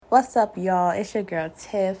What's up, y'all? It's your girl,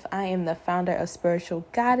 TIFF. I am the founder of Spiritual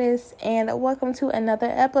Goddess, and welcome to another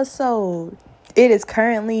episode. It is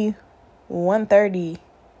currently 1:30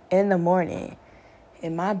 in the morning,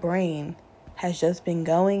 and my brain has just been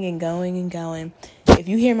going and going and going. If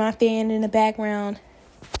you hear my fan in the background,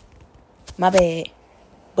 my bad.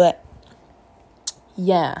 But,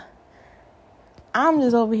 yeah. I'm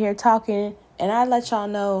just over here talking, and I let y'all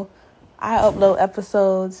know I upload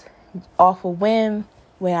episodes off a whim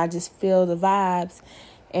when I just feel the vibes.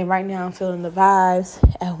 And right now I'm feeling the vibes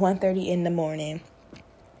at 1:30 in the morning.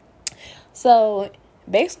 So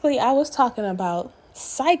basically I was talking about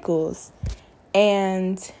cycles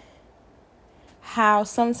and how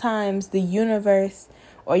sometimes the universe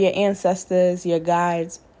or your ancestors, your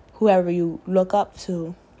guides, whoever you look up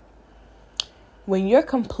to, when you're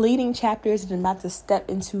completing chapters and about to step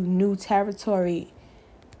into new territory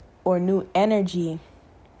or new energy,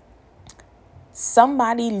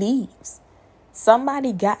 somebody leaves.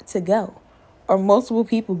 Somebody got to go. Or multiple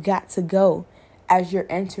people got to go as you're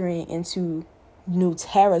entering into new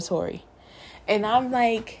territory. And I'm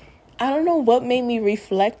like, I don't know what made me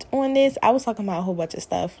reflect on this. I was talking about a whole bunch of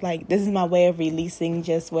stuff. Like, this is my way of releasing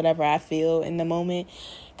just whatever I feel in the moment.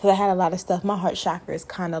 Because I had a lot of stuff. My heart chakra is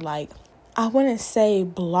kind of like, I wouldn't say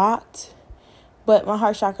blocked, but my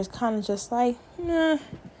heart chakra is kind of just like,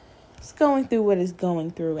 it's going through what it's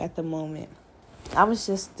going through at the moment. I was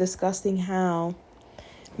just discussing how,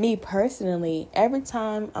 me personally, every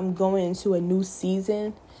time I'm going into a new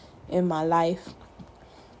season in my life,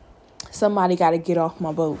 somebody got to get off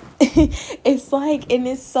my boat. It's like, and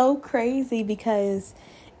it's so crazy because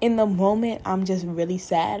in the moment, I'm just really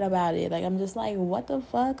sad about it. Like, I'm just like, what the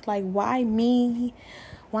fuck? Like, why me?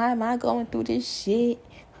 Why am I going through this shit?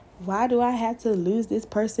 Why do I have to lose this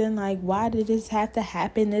person? Like, why did this have to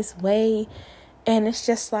happen this way? And it's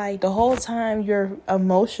just like the whole time you're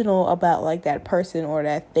emotional about like that person or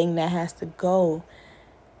that thing that has to go.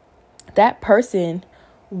 That person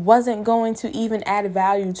wasn't going to even add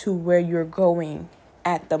value to where you're going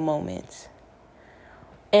at the moment.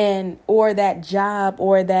 And or that job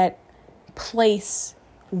or that place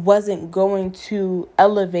wasn't going to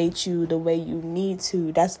elevate you the way you need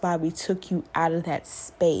to. That's why we took you out of that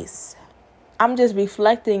space. I'm just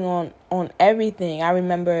reflecting on everything. I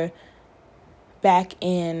remember back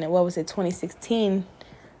in, 2016,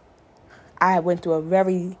 I went through a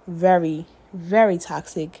very, very, very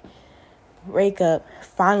toxic breakup,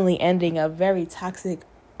 finally ending a very toxic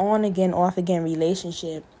on again, off again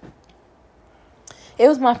relationship. It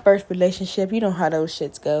was my first relationship. You know how those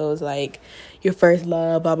shits goes, like your first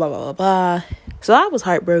love, blah, blah, blah, blah, blah. So I was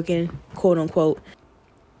heartbroken, quote unquote.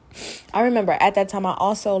 I remember at that time I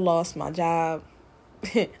also lost my job.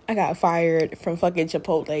 I got fired from fucking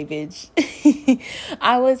Chipotle, bitch.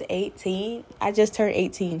 I was 18. I just turned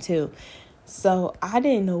 18 too. So I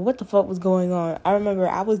didn't know what the fuck was going on. I remember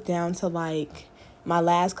I was down to like my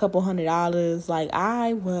last couple $100. Like,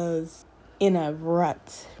 I was in a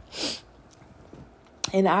rut.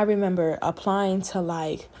 And I remember applying to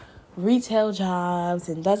like retail jobs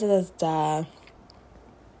and da.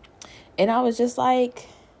 And I was just like,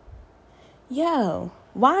 yo,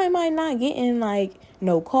 why am I not getting like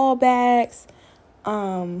no callbacks?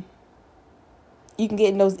 You can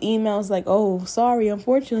get those emails like, oh, sorry,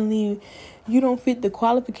 unfortunately, you don't fit the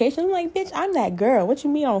qualifications. I'm like, bitch, I'm that girl. What you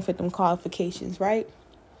mean I don't fit them qualifications, right?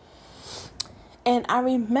 And I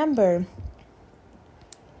remember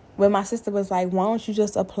when my sister was like, why don't you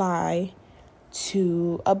just apply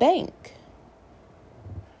to a bank?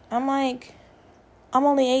 I'm like, I'm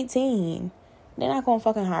only 18. They're not going to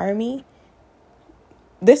fucking hire me.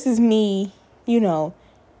 This is me,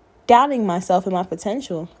 doubting myself and my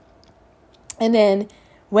potential. And then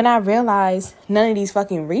when I realized none of these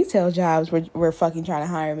fucking retail jobs were fucking trying to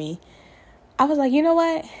hire me, I was like, you know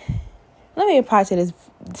what? Let me apply to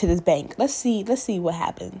this bank. Let's see what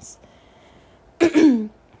happens.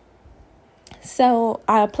 So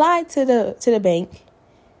I applied to the bank,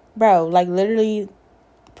 bro. Like, literally,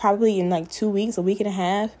 probably in like 2 weeks, a week and a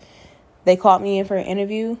half, they called me in for an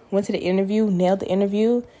interview. Went to the interview, nailed the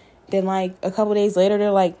interview. Then, like, a couple days later,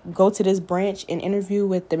 they're like, go to this branch and interview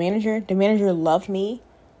with the manager. The manager loved me,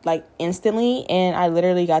 like, instantly. And I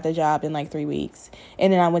literally got the job in, like, 3 weeks.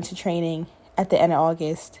 And then I went to training at the end of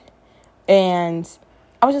August. And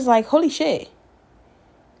I was just like, holy shit.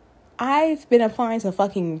 I've been applying to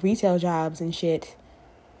fucking retail jobs and shit,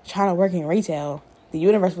 trying to work in retail. The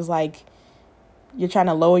universe was like, you're trying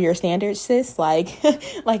to lower your standards, sis? Like,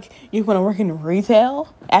 like, you want to work in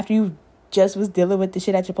retail after you just was dealing with the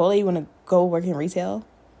shit at Chipotle? You want to go work in retail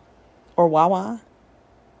or Wawa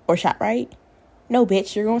or ShopRite? No,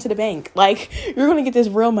 bitch, you're going to the bank. Like, you're going to get this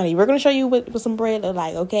real money. We're going to show you what some bread look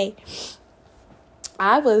like, okay?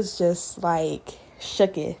 I was just, like,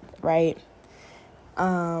 shooketh, right?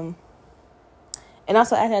 And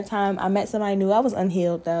also at that time, I met somebody new. I was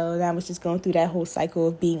unhealed, though. And I was just going through that whole cycle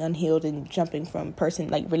of being unhealed and jumping from person,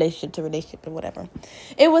 like, relationship to relationship or whatever.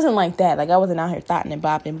 It wasn't like that. Like, I wasn't out here thotting and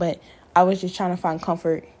bopping, but I was just trying to find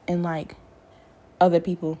comfort in, like, other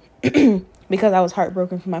people because I was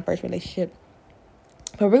heartbroken from my first relationship.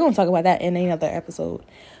 But we're going to talk about that in another episode.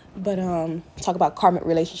 But talk about karmic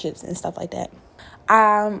relationships and stuff like that.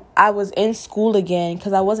 I was in school again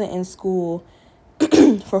because I wasn't in school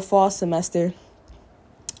for fall semester.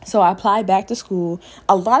 So I applied back to school.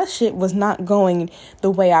 A lot of shit was not going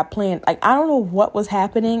the way I planned. Like, I don't know what was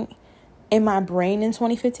happening in my brain in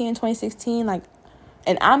 2015 and 2016. Like,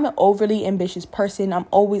 and I'm an overly ambitious person. I'm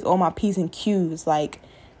always on my P's and Q's. Like,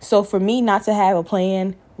 so for me not to have a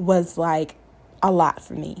plan was like a lot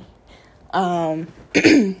for me.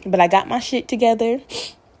 But I got my shit together.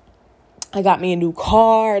 I got me a new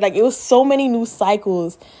car. Like, it was so many new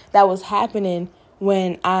cycles that was happening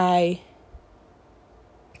when I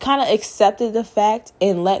kind of accepted the fact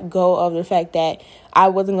and let go of the fact that I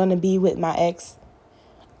wasn't going to be with my ex.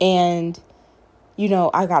 And, you know,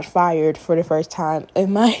 I got fired for the first time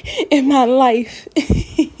in my life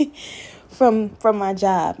from my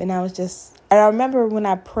job. And I remember when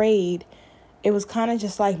I prayed, it was kind of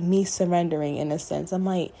just like me surrendering in a sense. I'm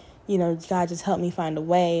like, you know, God, just help me find a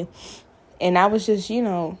way. And I was just, you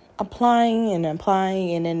know, applying. And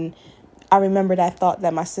then I remember that thought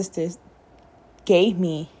that my sisters gave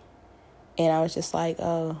me. And I was just like,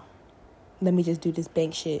 oh, let me just do this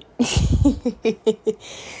bank shit.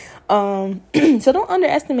 So don't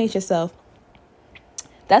underestimate yourself.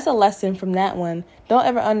 That's a lesson from that one. Don't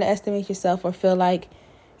ever underestimate yourself or feel like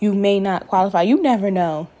you may not qualify. You never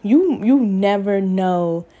know. You never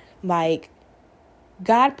know. Like,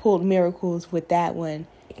 God pulled miracles with that one.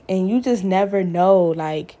 And you just never know,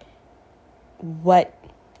 like, what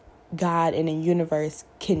God and the universe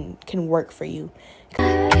can work for you.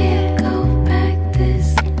 I can't go back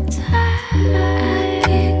this time. I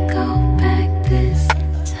can't go back this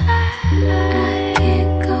time. I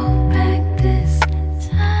can't go back this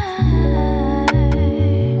time.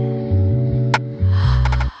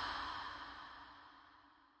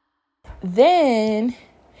 Then,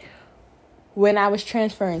 when I was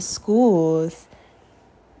transferring schools,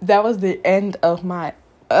 that was the end of my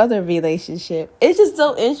other relationship. It's just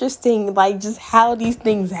so interesting, like, just how these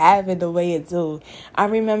things happen the way it do. I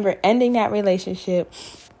remember ending that relationship,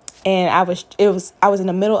 and I was in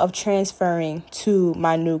the middle of transferring to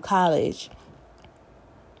my new college,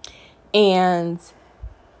 and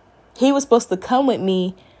he was supposed to come with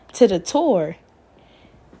me to the tour.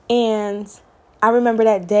 And I remember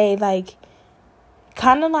that day, like,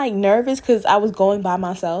 kind of like nervous because I was going by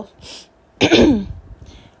myself.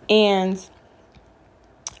 And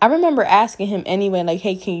I remember asking him anyway, like,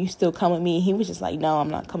 hey, can you still come with me? And he was just like, no, I'm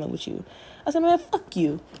not coming with you. I said, man, fuck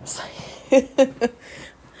you.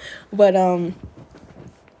 But I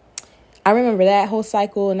remember that whole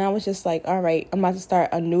cycle, and I was just like, all right, I'm about to start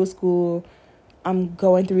a new school. I'm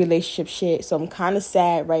going through relationship shit, so I'm kind of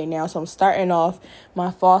sad right now. So I'm starting off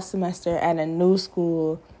my fall semester at a new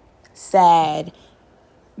school, sad,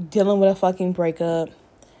 dealing with a fucking breakup,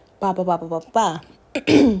 blah, blah, blah, blah, blah, blah.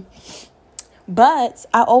 But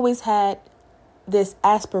I always had this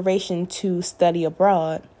aspiration to study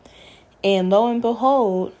abroad. And lo and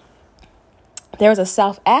behold, there was a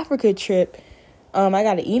South Africa trip. I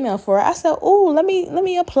got an email for it. I said, "Oh, let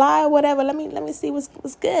me apply or whatever. Let me see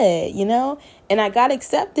what's good, you know." And I got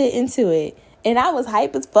accepted into it, and I was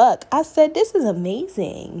hype as fuck. I said, "This is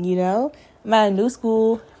amazing, you know." I'm at a new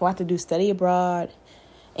school. I have to do study abroad.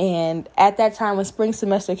 And at that time, when spring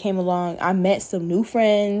semester came along, I met some new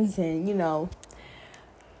friends, and, you know,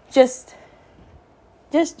 just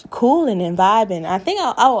cooling and vibing. I think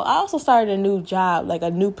I also started a new job, like a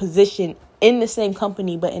new position in the same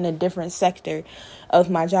company, but in a different sector of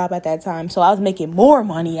my job at that time. So I was making more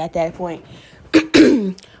money at that point.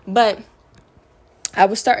 But I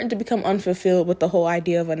was starting to become unfulfilled with the whole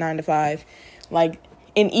idea of a 9-to-5. Like,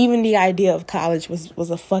 and even the idea of college was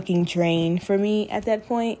a fucking drain for me at that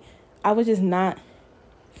point. I was just not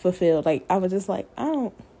fulfilled. Like, I was just like, I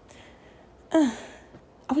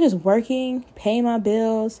was just working, paying my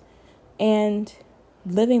bills, and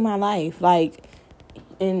living my life. Like,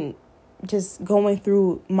 and just going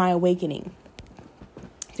through my awakening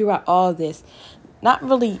throughout all this. Not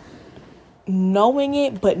really knowing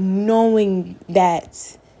it, but knowing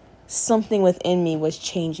that something within me was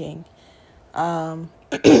changing.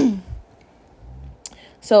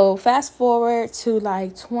 So fast forward to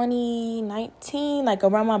like 2019, like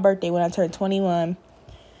around my birthday when I turned 21,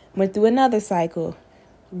 went through another cycle,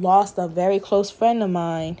 lost a very close friend of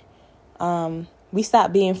mine. We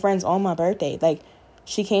stopped being friends on my birthday. Like,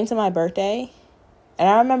 she came to my birthday, and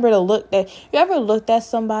I remember the look that, you ever looked at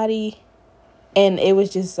somebody and it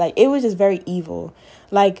was just very evil.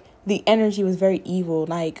 Like, the energy was very evil.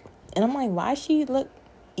 Like, and I'm like, why she look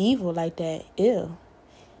evil like that? Ew.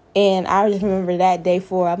 And I just remember that day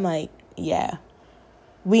forward, I'm like, yeah,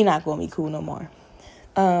 we not gonna be cool no more.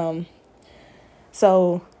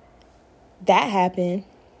 So that happened.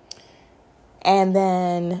 And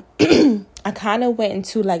then I kind of went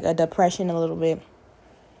into like a depression a little bit.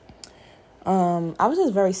 I was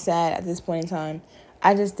just very sad at this point in time.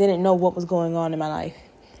 I just didn't know what was going on in my life.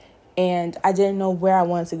 And I didn't know where I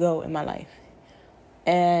wanted to go in my life.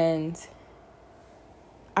 And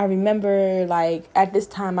I remember, like, at this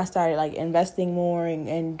time I started like investing more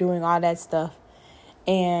and doing all that stuff.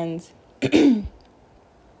 And I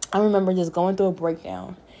remember just going through a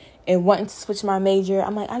breakdown and wanting to switch my major.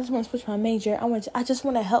 I'm like, I just want to switch my major. I just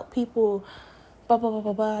want to help people. Blah, blah, blah,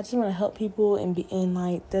 blah, blah. I just want to help people and be in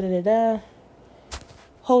like da-da-da-da.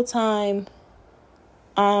 Whole time,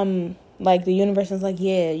 like, the universe is like,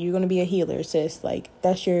 yeah, you're going to be a healer, sis. Like,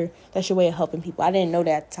 that's your way of helping people. I didn't know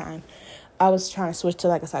that at the time. I was trying to switch to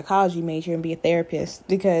like a psychology major and be a therapist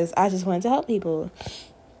because I just wanted to help people.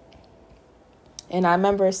 And I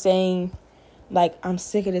remember saying, like, I'm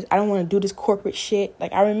sick of this. I don't want to do this corporate shit.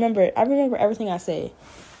 Like, I remember everything I said.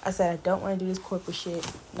 I said, I don't want to do this corporate shit.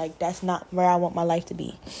 Like, that's not where I want my life to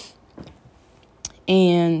be.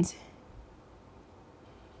 And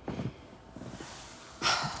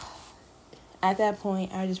at that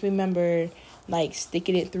point, I just remember, like,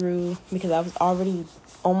 sticking it through because I was already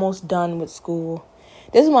almost done with school.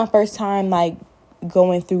 This is my first time, like,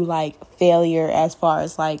 going through, like, failure as far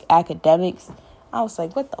as, like, academics. I was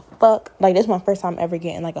like, what the fuck? Like, this is my first time ever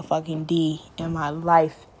getting, like, a fucking D in my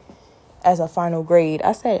life as a final grade.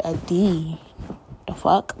 I said a D. The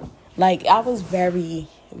fuck? Like, I was very,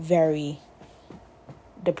 very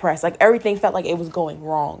depressed. Like, everything felt like it was going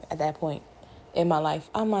wrong at that point in my life.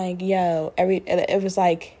 I'm like, yo, it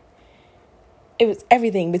was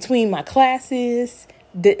everything between my classes.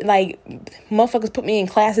 Like, motherfuckers put me in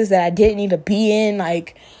classes that I didn't need to be in.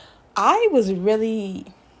 Like, I was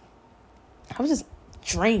just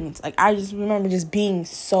drained. Like, I just remember just being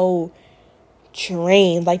so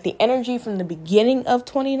drained. Like, the energy from the beginning of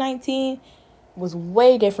 2019 was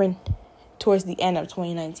way different towards the end of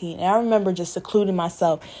 2019. And I remember just secluding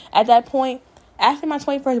myself. At that point, after my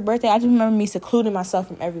 21st birthday, I just remember me secluding myself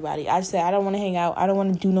from everybody. I just said, I don't want to hang out. I don't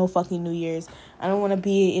want to do no fucking New Year's. I don't want to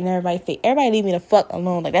be in everybody's face. Everybody leave me the fuck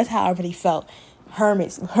alone. Like, that's how I really felt.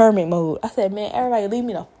 Hermit mode. I said, man, everybody leave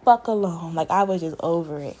me the fuck alone. Like, I was just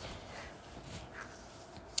over it.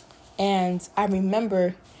 And I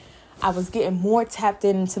remember I was getting more tapped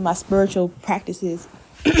into my spiritual practices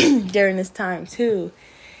during this time too.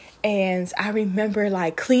 And I remember,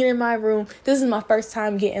 like, cleaning my room. This is my first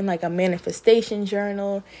time getting, like, a manifestation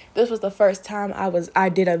journal. This was the first time I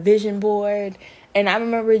did a vision board. And I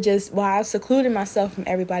remember just while I was secluding myself from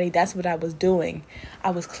everybody, that's what I was doing.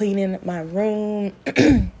 I was cleaning my room,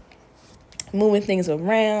 moving things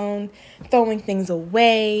around, throwing things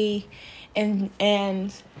away, and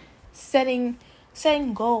setting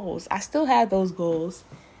goals. I still have those goals.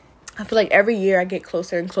 I feel like every year I get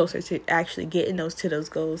closer and closer to actually getting to those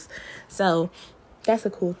goals. So that's a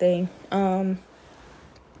cool thing. And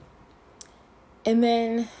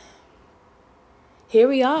then here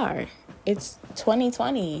we are. It's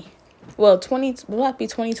 2020. Well, will that be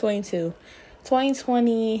 2022?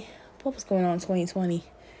 2020. What was going on in 2020?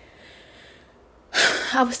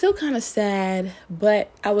 I was still kind of sad, but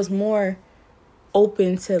I was more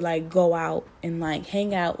open to, like, go out and, like,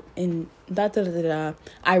 hang out and da-da-da-da-da.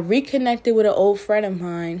 I reconnected with an old friend of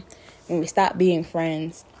mine when we stopped being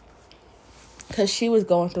friends because she was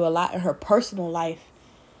going through a lot in her personal life.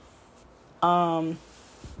 We're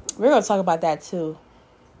going to talk about that too.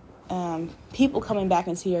 People coming back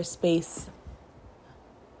into your space.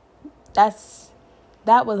 That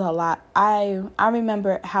was a lot. I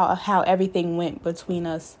remember how everything went between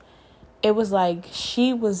us. It was like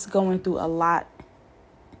she was going through a lot.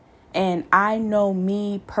 And I know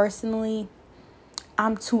me personally,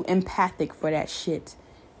 I'm too empathic for that shit.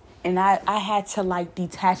 And I had to, like,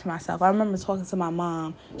 detach myself. I remember talking to my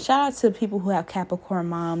mom. Shout out to people who have Capricorn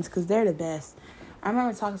moms because they're the best. I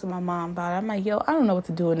remember talking to my mom about it. I'm like, yo, I don't know what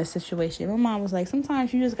to do in this situation. My mom was like,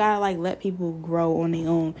 sometimes you just got to, like, let people grow on their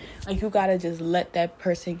own. Like, you got to just let that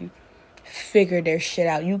person figure their shit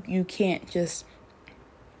out. You can't just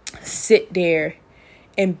sit there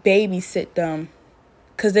and babysit them,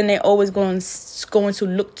 because then they're always going to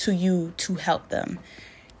look to you to help them.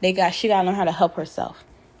 She got to learn how to help herself.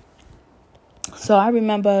 So I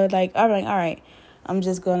remember, like, all right, I'm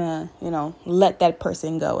just gonna, let that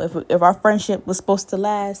person go. If our friendship was supposed to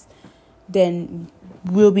last, then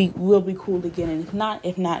we'll be cool again. And if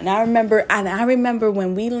not. And I remember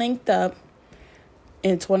when we linked up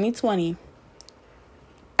in 2020.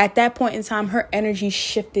 At that point in time, her energy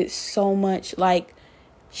shifted so much. Like,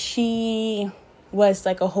 she was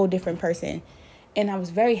like a whole different person. And I was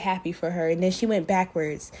very happy for her. And then she went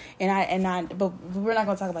backwards. But we're not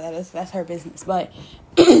going to talk about that. That's her business. But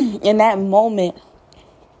in that moment,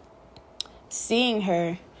 seeing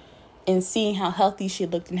her and seeing how healthy she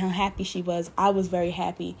looked and how happy she was, I was very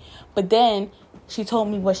happy. But then she told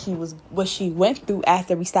me what she went through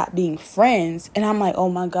after we stopped being friends. And I'm like, oh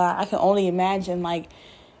my God, I can only imagine, like,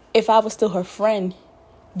 if I was still her friend,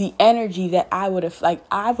 the energy that I would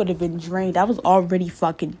have been drained. I was already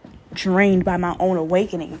fucking drained by my own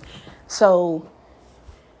awakening. So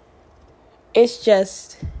it's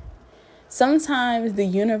just, sometimes the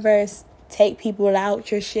universe take people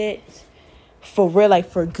out your shit for real, like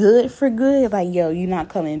for good. Like, yo, you're not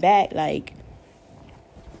coming back. Like,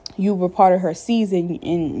 you were part of her season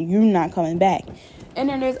and you're not coming back. And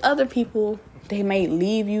then there's other people, they might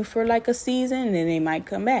leave you for like a season and then they might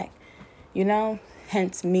come back.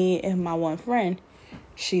 Hence me and my one friend.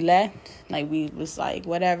 She left. Like, we was like,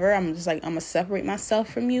 whatever. I'm just like, I'm going to separate myself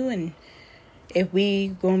from you. And if we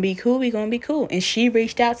going to be cool, we going to be cool. And she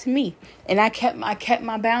reached out to me. And I kept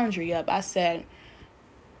my boundary up. I said,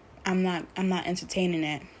 I'm not entertaining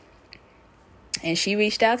that. And she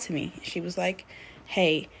reached out to me. She was like,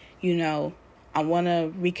 hey, I want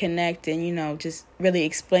to reconnect and, just really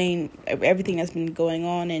explain everything that's been going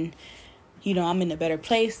on. And, I'm in a better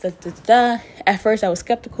place. At first I was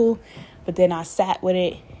skeptical, but then I sat with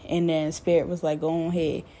it. And then Spirit was like, go on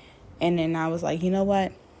ahead. And then I was like, you know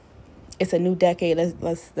what? It's a new decade.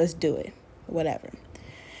 Let's do it. Whatever.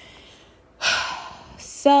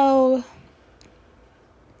 So,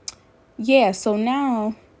 yeah. So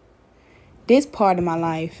now, this part of my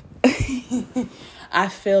life, I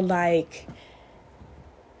feel like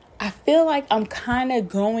I'm kind of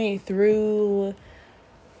going through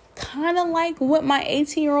kind of like what my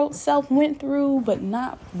 18-year-old self went through, but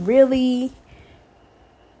not really.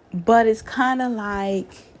 But it's kind of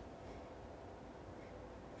like,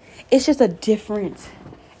 it's just a different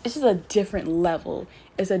level.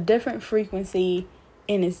 It's a different frequency,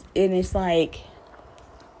 and it's like,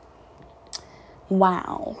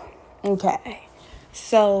 wow. Okay.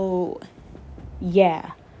 So,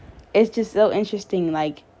 yeah. It's just so interesting.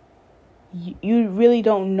 Like, you really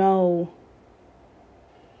don't know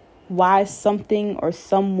why something or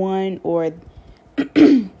someone or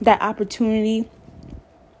that opportunity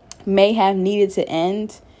may have needed to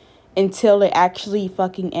end until it actually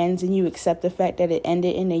fucking ends, and you accept the fact that it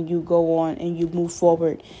ended, and then you go on and you move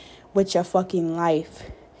forward with your fucking life,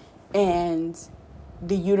 and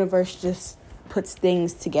the universe just puts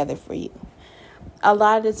things together for you. A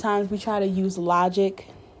lot of the times we try to use logic,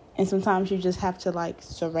 and sometimes you just have to like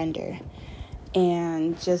surrender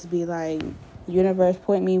and just be like, universe,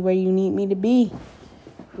 point me where you need me to be,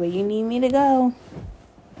 where you need me to go,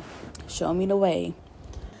 show me the way.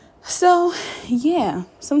 So, yeah,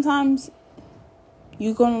 sometimes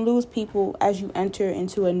you're going to lose people as you enter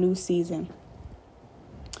into a new season.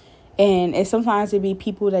 And sometimes it be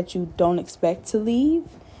people that you don't expect to leave,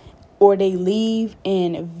 or they leave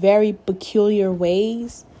in very peculiar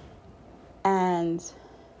ways. And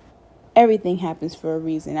everything happens for a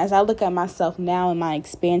reason. As I look at myself now and my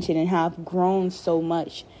expansion and how I've grown so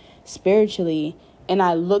much spiritually, and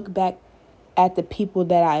I look back at the people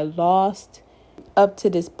that I lost up to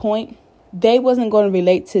this point, they wasn't going to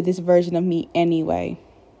relate to this version of me anyway.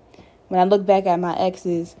 When I look back at my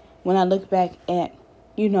exes, when I look back at,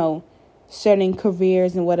 certain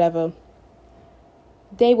careers and whatever,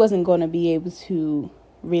 they wasn't going to be able to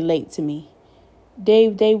relate to me. They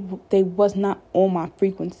was not on my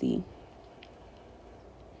frequency.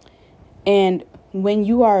 And when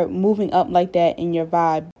you are moving up like that in your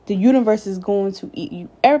vibe, the universe is going to eat you.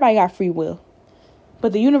 Everybody got free will.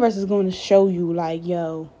 But the universe is going to show you like,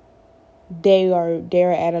 yo,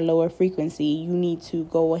 they're at a lower frequency. You need to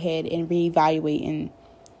go ahead and reevaluate and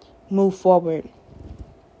move forward.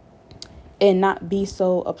 And not be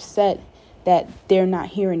so upset that they're not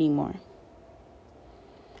here anymore.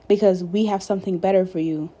 Because we have something better for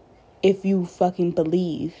you if you fucking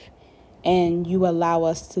believe. And you allow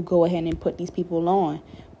us to go ahead and put these people on.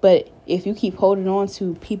 But if you keep holding on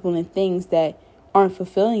to people and things that aren't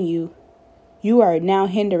fulfilling you, you are now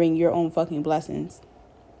hindering your own fucking blessings.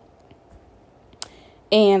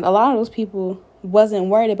 And a lot of those people wasn't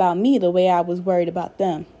worried about me the way I was worried about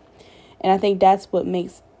them. And I think that's what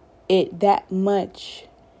makes it that much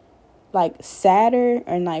like sadder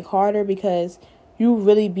and like harder, because you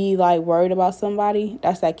really be like worried about somebody.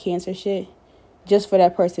 That's that cancer shit. Just for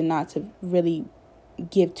that person not to really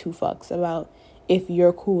give two fucks about if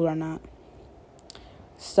you're cool or not.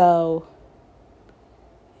 So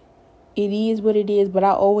it is what it is, but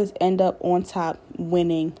I always end up on top,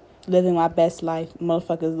 winning, living my best life.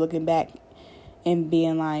 Motherfuckers looking back and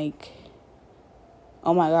being like,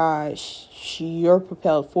 oh my gosh, you're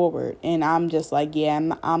propelled forward. And I'm just like, yeah,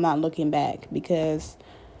 I'm not looking back, because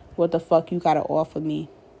what the fuck you gotta offer me?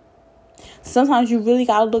 Sometimes you really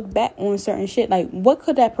gotta look back on certain shit. Like, what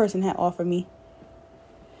could that person have offered me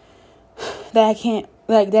that I can't,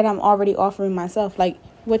 like, that I'm already offering myself? Like,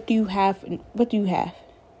 what do you have? What do you have?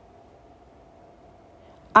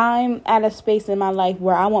 I'm at a space in my life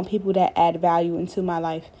where I want people that add value into my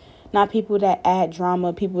life, not people that add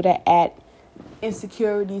drama, people that add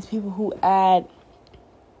insecurities, people who add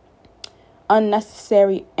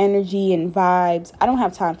unnecessary energy and vibes. I don't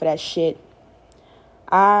have time for that shit.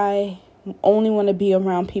 I only want to be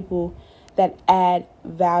around people that add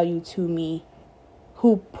value to me,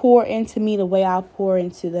 who pour into me the way I pour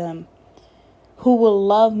into them, who will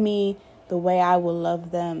love me the way I will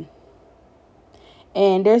love them.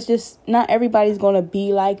 And there's just, not everybody's going to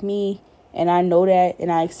be like me, and I know that,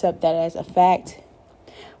 and I accept that as a fact.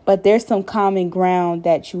 But there's some common ground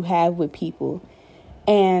that you have with people.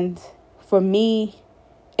 And for me,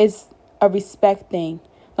 it's a respect thing.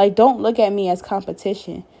 Like, don't look at me as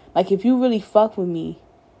competition. Like, if you really fuck with me,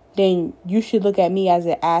 then you should look at me as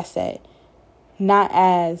an asset. Not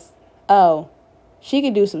as, oh, she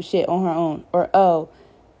could do some shit on her own. Or, oh,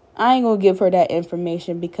 I ain't going to give her that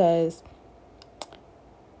information because,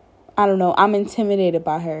 I don't know, I'm intimidated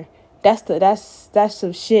by her. That's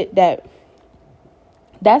some shit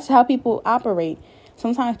that's how people operate.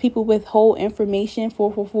 Sometimes people withhold information,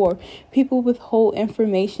 444. People withhold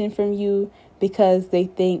information from you because they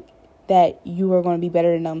think that you are going to be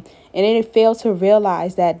better than them. And they fail to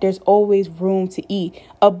realize that there's always room to eat.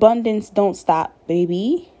 Abundance don't stop,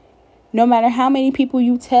 baby. No matter how many people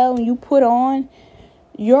you tell and you put on,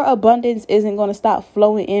 your abundance isn't going to stop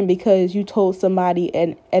flowing in because you told somebody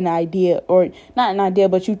an idea, or not an idea,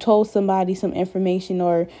 but you told somebody some information,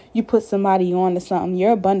 or you put somebody on to something.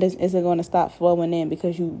 Your abundance isn't going to stop flowing in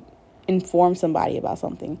because you inform somebody about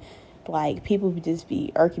something. Like, people would just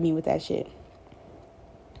be irking me with that shit.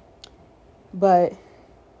 But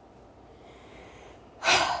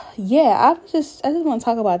yeah, I just want to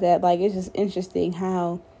talk about that. Like, it's just interesting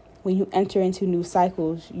how when you enter into new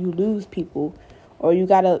cycles, you lose people. Or you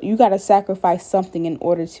gotta sacrifice something in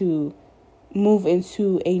order to move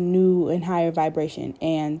into a new and higher vibration.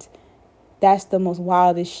 And that's the most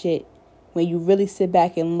wildest shit. When you really sit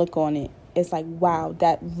back and look on it, it's like, wow,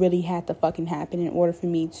 that really had to fucking happen in order for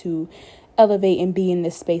me to elevate and be in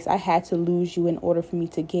this space. I had to lose you in order for me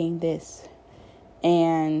to gain this.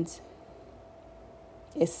 And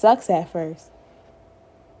it sucks at first.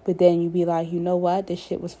 But then you be like, you know what? This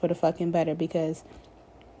shit was for the fucking better, because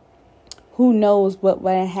who knows what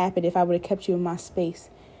would have happened if I would have kept you in my space.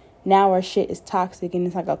 Now our shit is toxic, and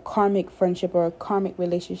it's like a karmic friendship or a karmic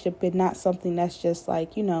relationship, but not something that's just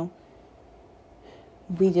like, you know,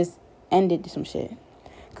 we just ended some shit.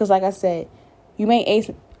 Because like I said, you may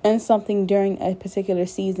end something during a particular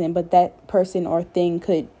season, but that person or thing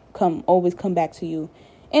could always come back to you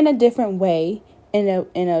in a different way, in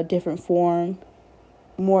a different form,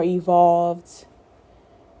 more evolved,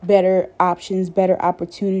 better options, better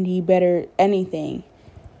opportunity, better anything.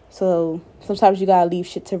 So sometimes you gotta leave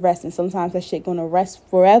shit to rest, and sometimes that shit gonna rest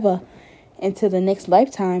forever into the next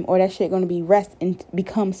lifetime, or that shit gonna be rest and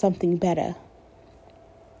become something better.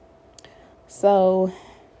 So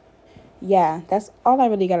yeah, that's all I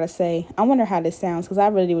really gotta say. I wonder how this sounds, because I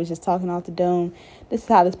really was just talking off the dome. This is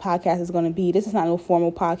how this podcast is gonna be. This is not no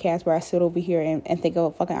formal podcast where I sit over here and think of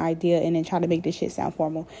a fucking idea and then try to make this shit sound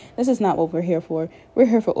formal. This is not what we're here for. We're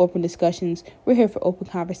here for open discussions. We're here for open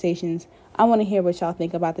conversations. I want to hear what y'all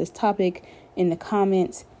think about this topic in the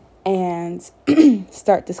comments, and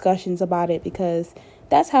start discussions about it, because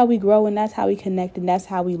that's how we grow, and that's how we connect, and that's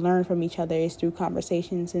how we learn from each other, is through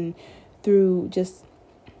conversations and through just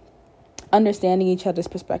understanding each other's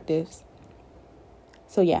perspectives.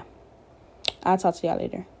 So yeah, I'll talk to y'all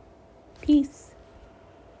later. Peace.